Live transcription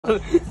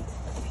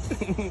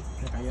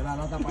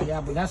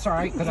But that's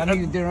alright, because I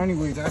need it there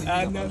anyways.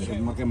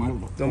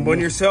 Don't burn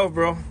yourself,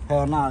 bro.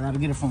 Hell no, I gotta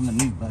get it from the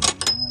meat, buddy.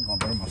 I ain't gonna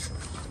burn myself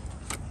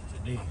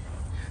today.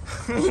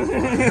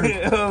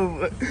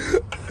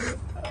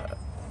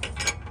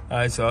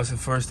 Alright, so that's the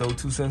first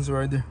O2 sensor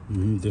right there.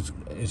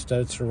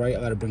 Instead to the right, I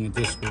gotta bring it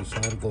this way, so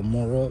I gotta go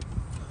more up.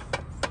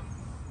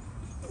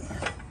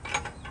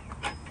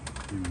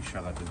 Let me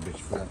shut out this bitch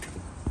flat.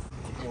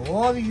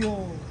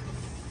 Odio.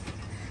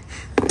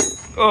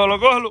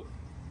 Cógelo.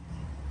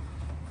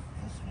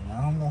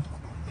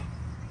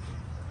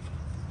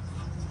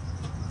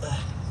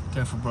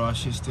 Careful, bro. That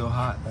shit's still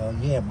hot. Oh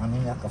yeah, my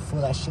nigga, I can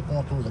feel that shit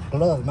going through the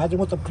glove. Imagine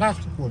what the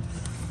plastic would.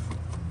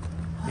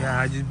 Yeah,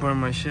 I just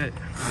burned my shit.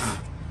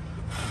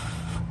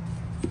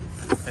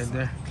 Right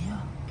there.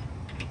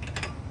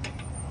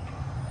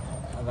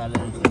 I got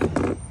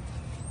the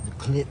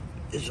clip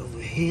is over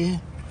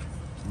here.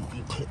 I'm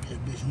gonna clip this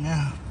bitch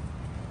now.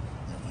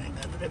 I ain't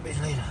gotta do that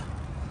bitch later.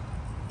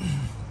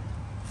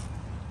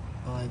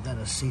 Oh, I got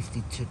a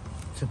safety tip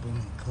on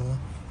the car.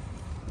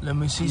 Let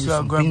me see, so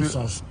I'll grab you.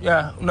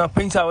 Yeah, una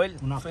pinza, él.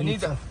 Una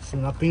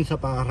pinza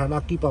para agarrarla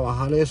aquí, para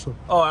bajar eso.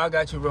 Oh, I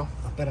got you, bro.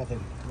 Espérate,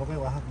 lo voy a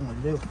bajar con el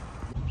dedo.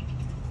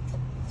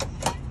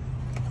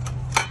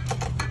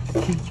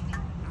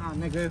 Ah,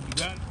 nigga. You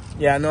got it?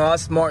 Yeah, no,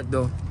 that's smart,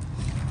 though.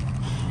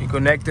 You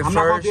connect it first.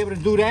 I'm not gonna be able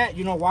to do that.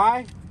 You know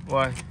why?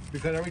 Why?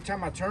 Because every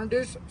time I turn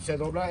this, se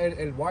dobla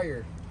el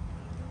wire.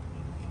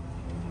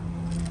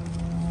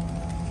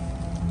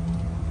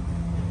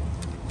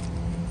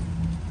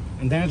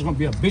 And then it's gonna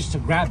be a bitch to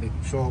grab it.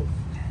 So, all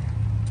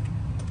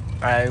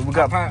right, we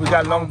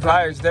got long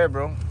pliers there,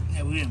 bro.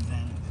 Yeah, we didn't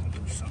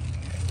do something.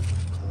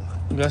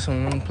 We got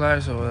some long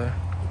pliers over there.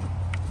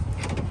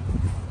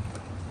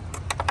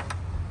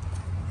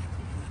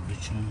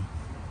 Bitch on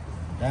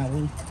that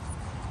one.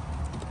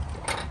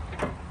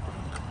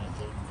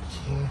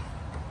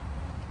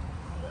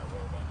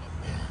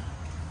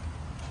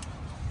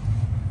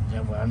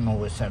 Ya, well, I know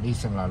where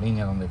salirse en la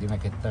línea donde tiene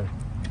que estar.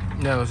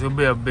 Yeah, because it'll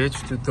be a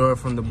bitch to throw it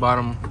from the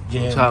bottom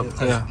to top.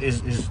 Yeah.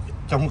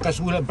 Tengo que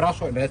subir el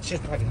brazo and that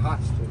shit's like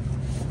hot still.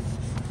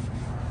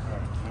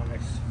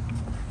 Alright,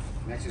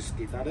 next is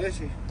quitar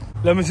ese.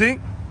 Let me see.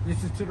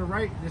 This is to the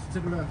right, this is to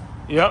the left.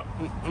 Yep,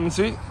 let me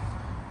see.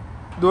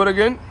 Do it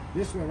again.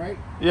 This way, right?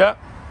 Yeah.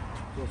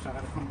 So I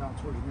gotta come down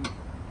towards me.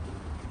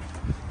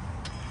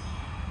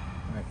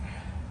 Right.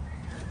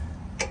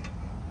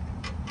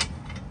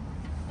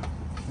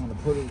 I'm gonna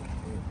put it.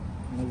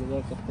 I'm gonna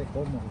let it stick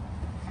almost.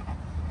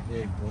 There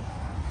you go.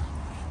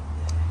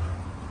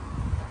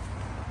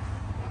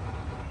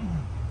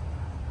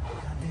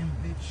 Goddamn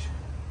bitch.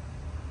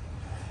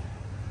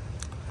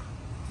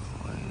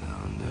 Way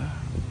down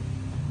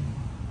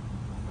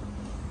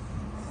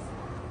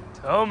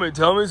there.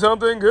 Tell me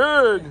something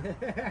good.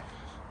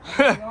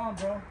 On,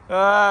 bro.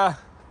 Ah.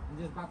 I'm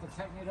just about to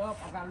tighten it up.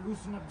 I gotta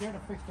loosen up there to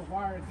fix the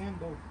wire again,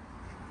 though.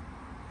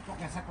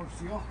 Fuck esa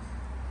torsión.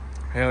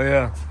 Hell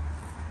yeah.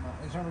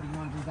 It's already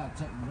on, just gotta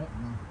tighten it up,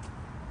 man.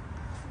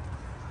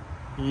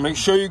 Make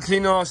sure you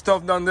clean all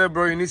stuff down there,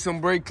 bro. You need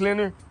some brake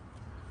cleaner.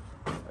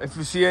 If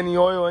you see any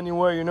oil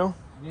anywhere, you know.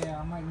 Yeah,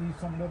 I might need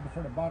some lube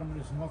for the bottom of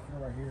this muffler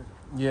right here.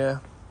 Yeah.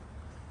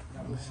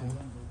 Let me see.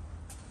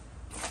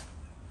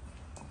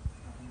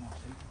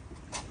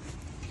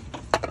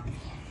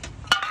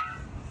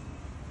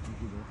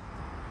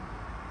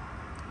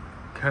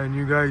 Can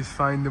you guys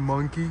find the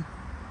monkey?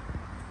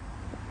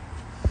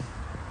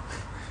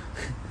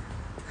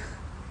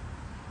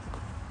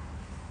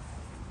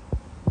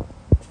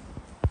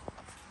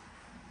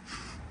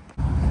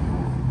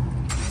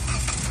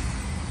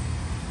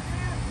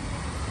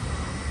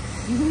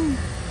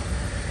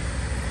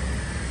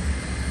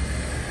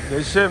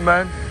 Good shit,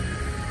 man.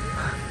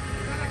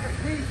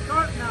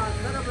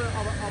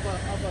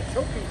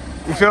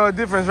 You feel a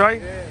difference, right?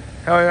 Yeah.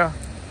 Hell yeah.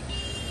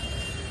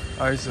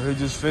 Alright, so he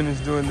just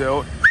finished doing the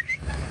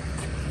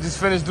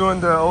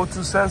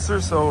O2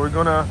 sensor, so we're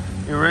gonna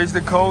erase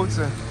the codes,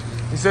 and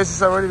he says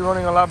it's already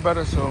running a lot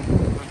better, so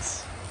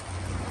let's...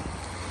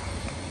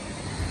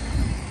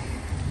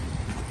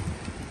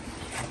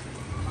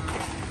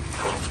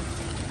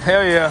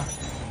 Hell yeah.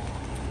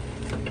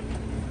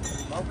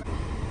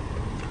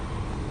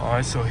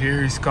 Alright, so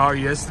here is car.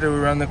 Yesterday we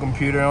ran the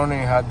computer on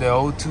it. It had the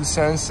O2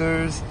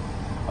 sensors,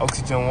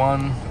 oxygen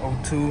 1,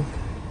 O2.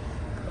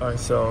 Alright,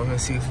 so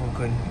let's see if we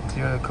can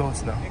clear the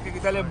codes now.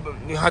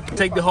 You have to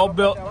take the hub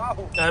belt. I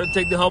have to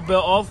take the hub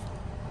belt off.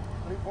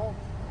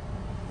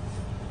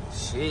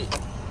 Shit.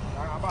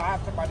 I'm gonna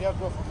have somebody else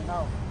do it for me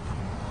now.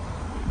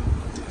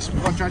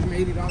 You're gonna charge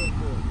me $80 for it.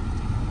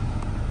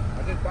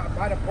 I just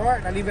buy the part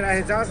and I leave it at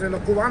his house de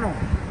los cubanos.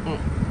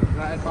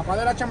 El papá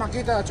de la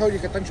chamaquita, I told you,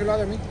 que está enchulado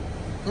de mí.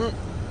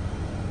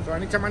 So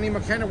anytime I need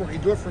mechanic work, he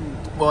do it for me.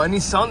 Well, any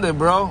Sunday,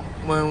 bro.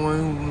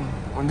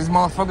 When this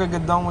motherfucker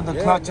get done with the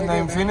clutch and the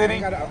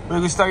Infinity, we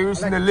can start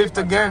using the lift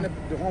again.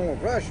 The one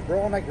with rush,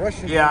 bro. I'm like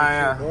rushing.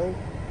 Yeah. Shit, bro.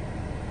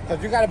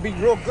 Cause you gotta be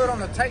real good on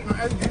the tight.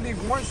 You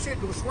leave one shit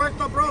to sweat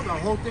up, bro. The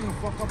whole thing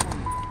will fuck up on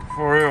you.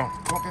 For real.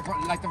 Porque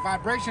like the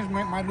vibrations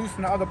might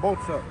loosen the other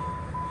bolts up.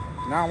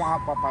 Now,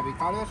 para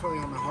evitar eso,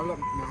 digo, mejor lo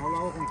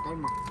hago con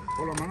calma.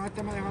 Por lo menos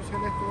este me dejó hacer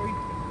esto hoy.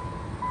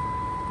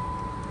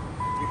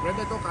 Y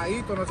prende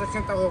tocadito, no se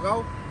sienta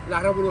ahogado.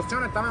 Las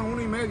revoluciones estaban en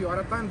 1.5,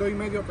 ahora están en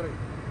 2.5, 3.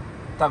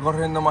 Está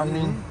corriendo más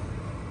lean.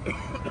 The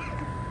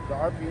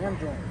RPM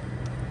joint.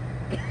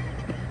 El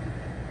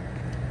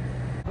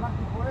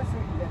plástico ese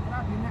y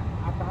detrás viene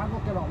hasta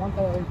algo que lo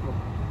aguanta de adentro.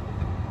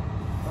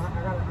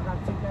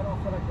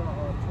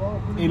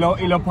 Y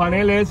los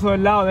paneles esos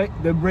del lado,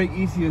 they break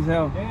easy as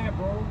hell. Yeah,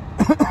 bro.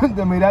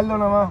 De mirarlo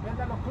nomás.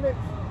 Vende los clips.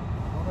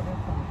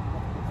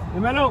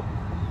 Dímelo.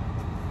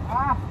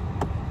 Ah.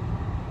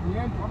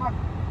 Bien, toma.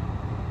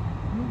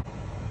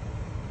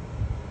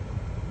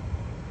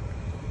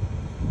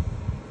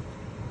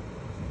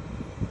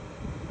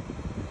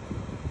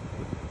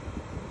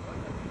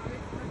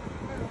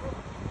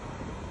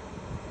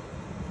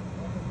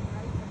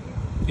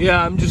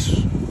 Yeah, I'm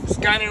just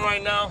scanning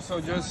right now,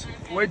 so just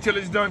wait till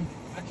it's done.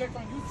 I checked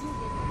on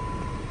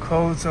YouTube.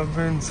 Codes have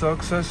been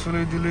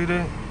successfully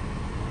deleted.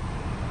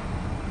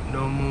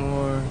 No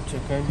more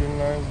check engine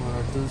light, but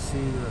I do see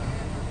the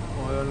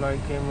oil light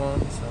came on,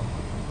 so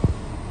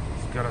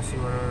just gotta see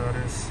whatever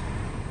that is.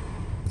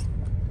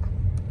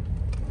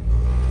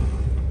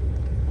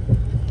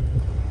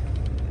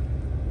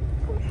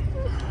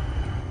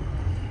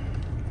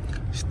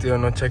 Still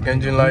no check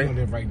engine light.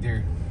 Right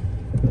there.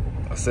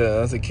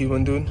 That's a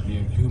Cuban dude?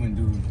 Yeah, Cuban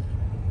dude.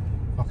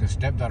 Fucking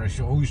stepdaughter.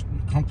 She always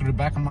come through the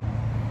back of my...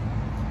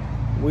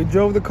 We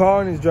drove the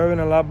car and it's driving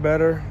a lot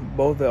better.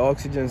 Both the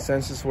oxygen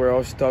sensors were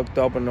all stuck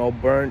up and all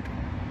burnt.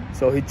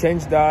 So he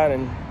changed that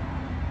and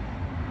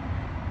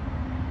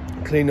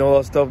cleaned all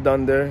that stuff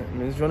down there.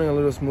 And it's running a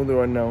little smoother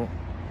right now.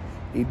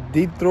 He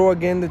did throw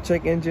again the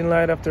check engine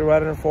light after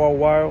riding it for a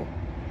while.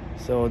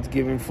 So it's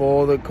giving for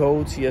all the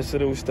codes.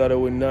 Yesterday we started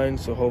with 9,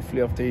 so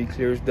hopefully after he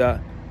clears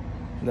that,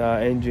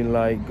 the engine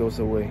light goes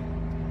away.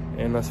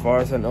 And as far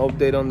as an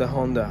update on the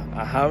Honda,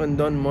 I haven't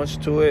done much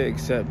to it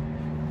except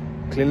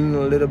cleaning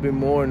a little bit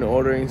more and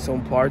ordering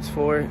some parts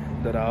for it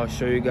that I'll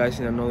show you guys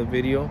in another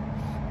video.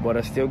 But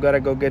I still gotta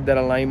go get that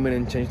alignment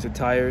and change the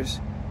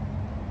tires,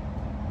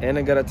 and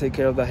I gotta take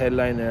care of the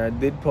headliner. I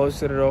did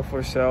post it off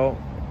for sale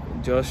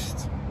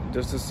just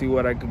to see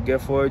what I could get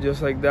for it,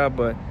 just like that.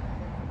 But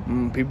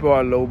people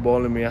are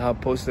lowballing me. I have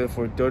posted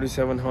for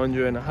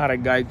 $3,700 and I had a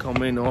guy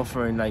come in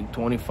offering like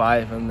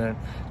 25 and then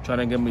trying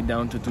to get me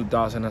down to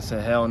 2,000. I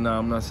said, hell no,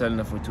 I'm not selling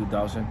it for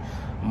 2,000.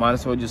 Might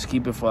as well just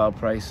keep it for that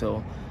price.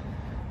 So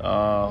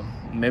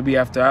maybe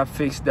after I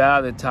fix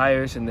that, the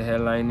tires and the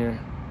headliner,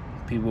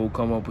 people will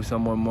come up with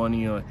some more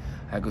money, or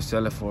I could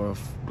sell it for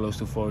close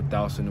to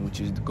 4,000, which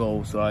is the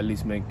goal. So I at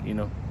least make, you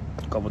know,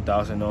 a couple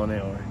thousand on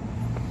it, or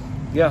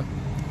yeah,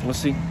 we'll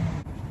see.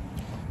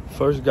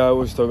 First guy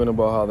was talking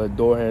about how the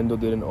door handle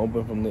didn't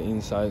open from the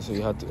inside, so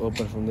you had to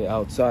open from the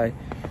outside.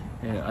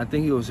 And I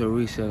think he was a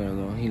reseller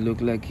though. He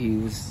looked like he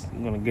was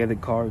gonna get the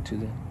car to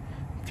the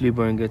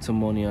flipper and get some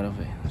money out of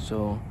it.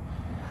 So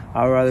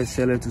I'd rather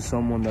sell it to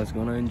someone that's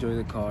gonna enjoy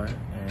the car,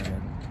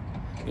 and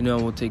you know,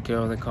 we'll take care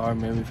of the car.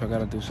 Maybe if I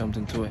gotta do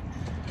something to it,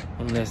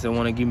 unless they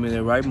want to give me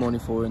the right money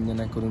for it, and then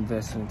I could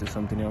invest into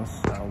something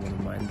else. I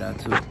wouldn't mind that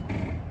too.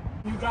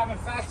 You driving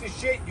fast as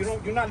shit.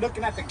 You're not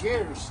looking at the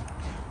gears.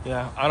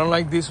 Yeah, I don't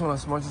like this one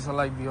as much as I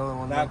like the other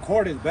one. That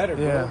Accord is better,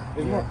 bro. Yeah,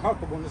 It's more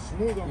comfortable and it's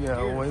smooth on the gears.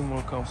 Yeah, way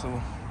more comfortable.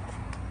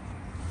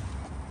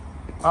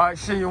 All right,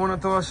 shit, you want to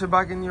throw that shit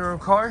back in your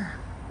car?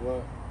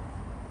 What?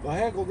 Go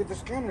ahead, go get the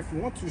scanner if you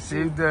want to. See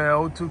if the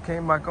O2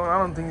 came back on. I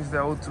don't think it's the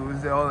O2,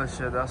 it's the other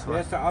shit, that's why.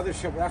 That's the other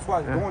shit, that's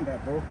why it's doing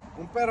that, bro.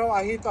 Un perro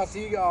bajito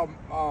así,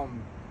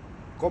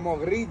 como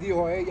gris,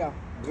 dijo ella.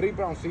 Gris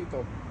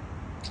browncito.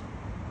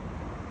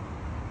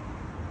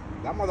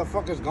 That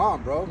motherfucker's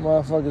gone, bro.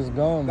 Motherfucker's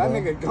gone, that bro.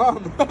 Nigga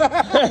gone.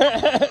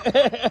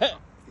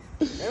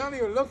 They don't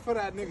even look for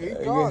that nigga.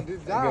 He's gone. He's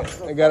down.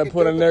 I gotta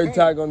put a nerd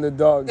tag on the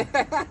dog.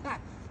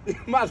 You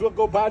might as well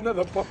go buy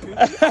another puppy.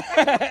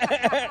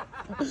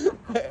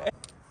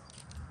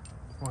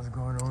 What's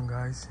going on,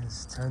 guys?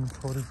 It's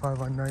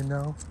 10:45 at night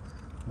now.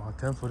 About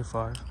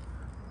 10:45.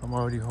 I'm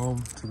already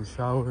home, took a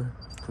shower,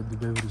 put the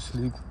baby to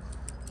sleep,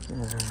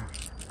 and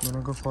I'm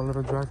gonna go for a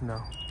little drive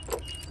now.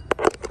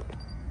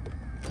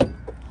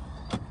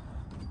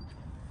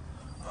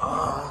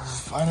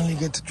 Finally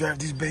get to drive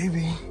this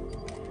baby.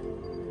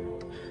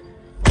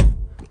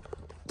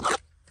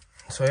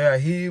 So yeah,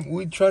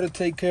 we try to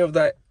take care of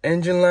that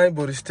engine light,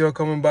 but it's still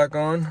coming back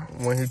on.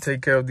 When he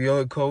take care of the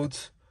other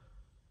coats,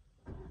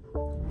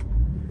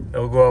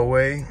 it'll go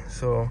away.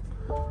 So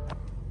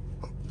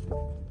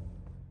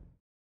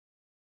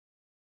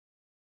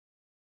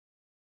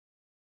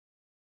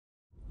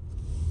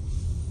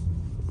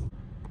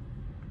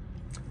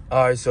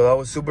alright, so that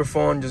was super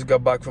fun. Just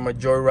got back from a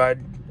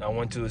joyride. I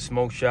went to the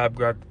smoke shop,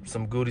 grabbed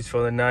some goodies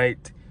for the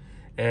night,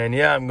 and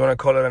yeah, I'm gonna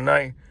call it a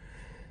night.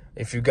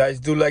 If you guys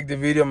do like the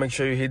video, make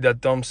sure you hit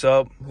that thumbs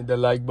up, hit the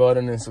like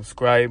button, and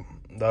subscribe.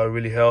 That would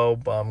really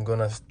help. I'm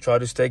gonna try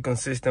to stay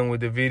consistent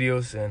with the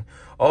videos. And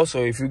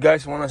also, if you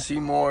guys want to see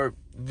more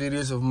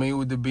videos of me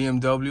with the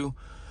BMW.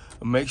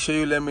 Make sure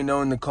you let me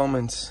know in the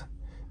comments.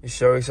 You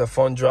sure it's a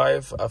fun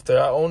drive? After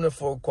I own it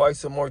for quite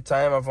some more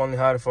time, I've only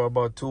had it for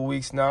about 2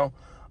 weeks now.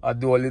 I'll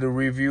do a little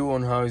review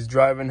on how it's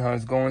driving, how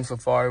it's going so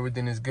far.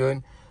 Everything is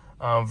good.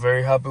 I'm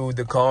very happy with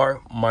the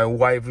car. My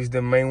wife is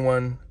the main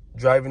one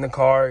driving the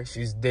car.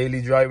 She's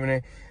daily driving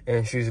it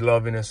and she's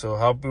loving it. So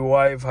happy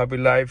wife, happy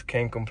life,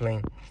 can't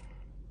complain.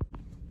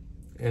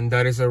 And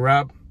that is a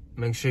wrap.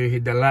 Make sure you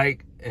hit the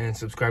like and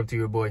subscribe to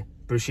your boy.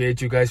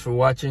 Appreciate you guys for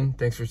watching.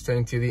 Thanks for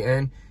staying to the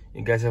end.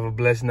 You guys have a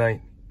blessed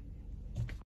night.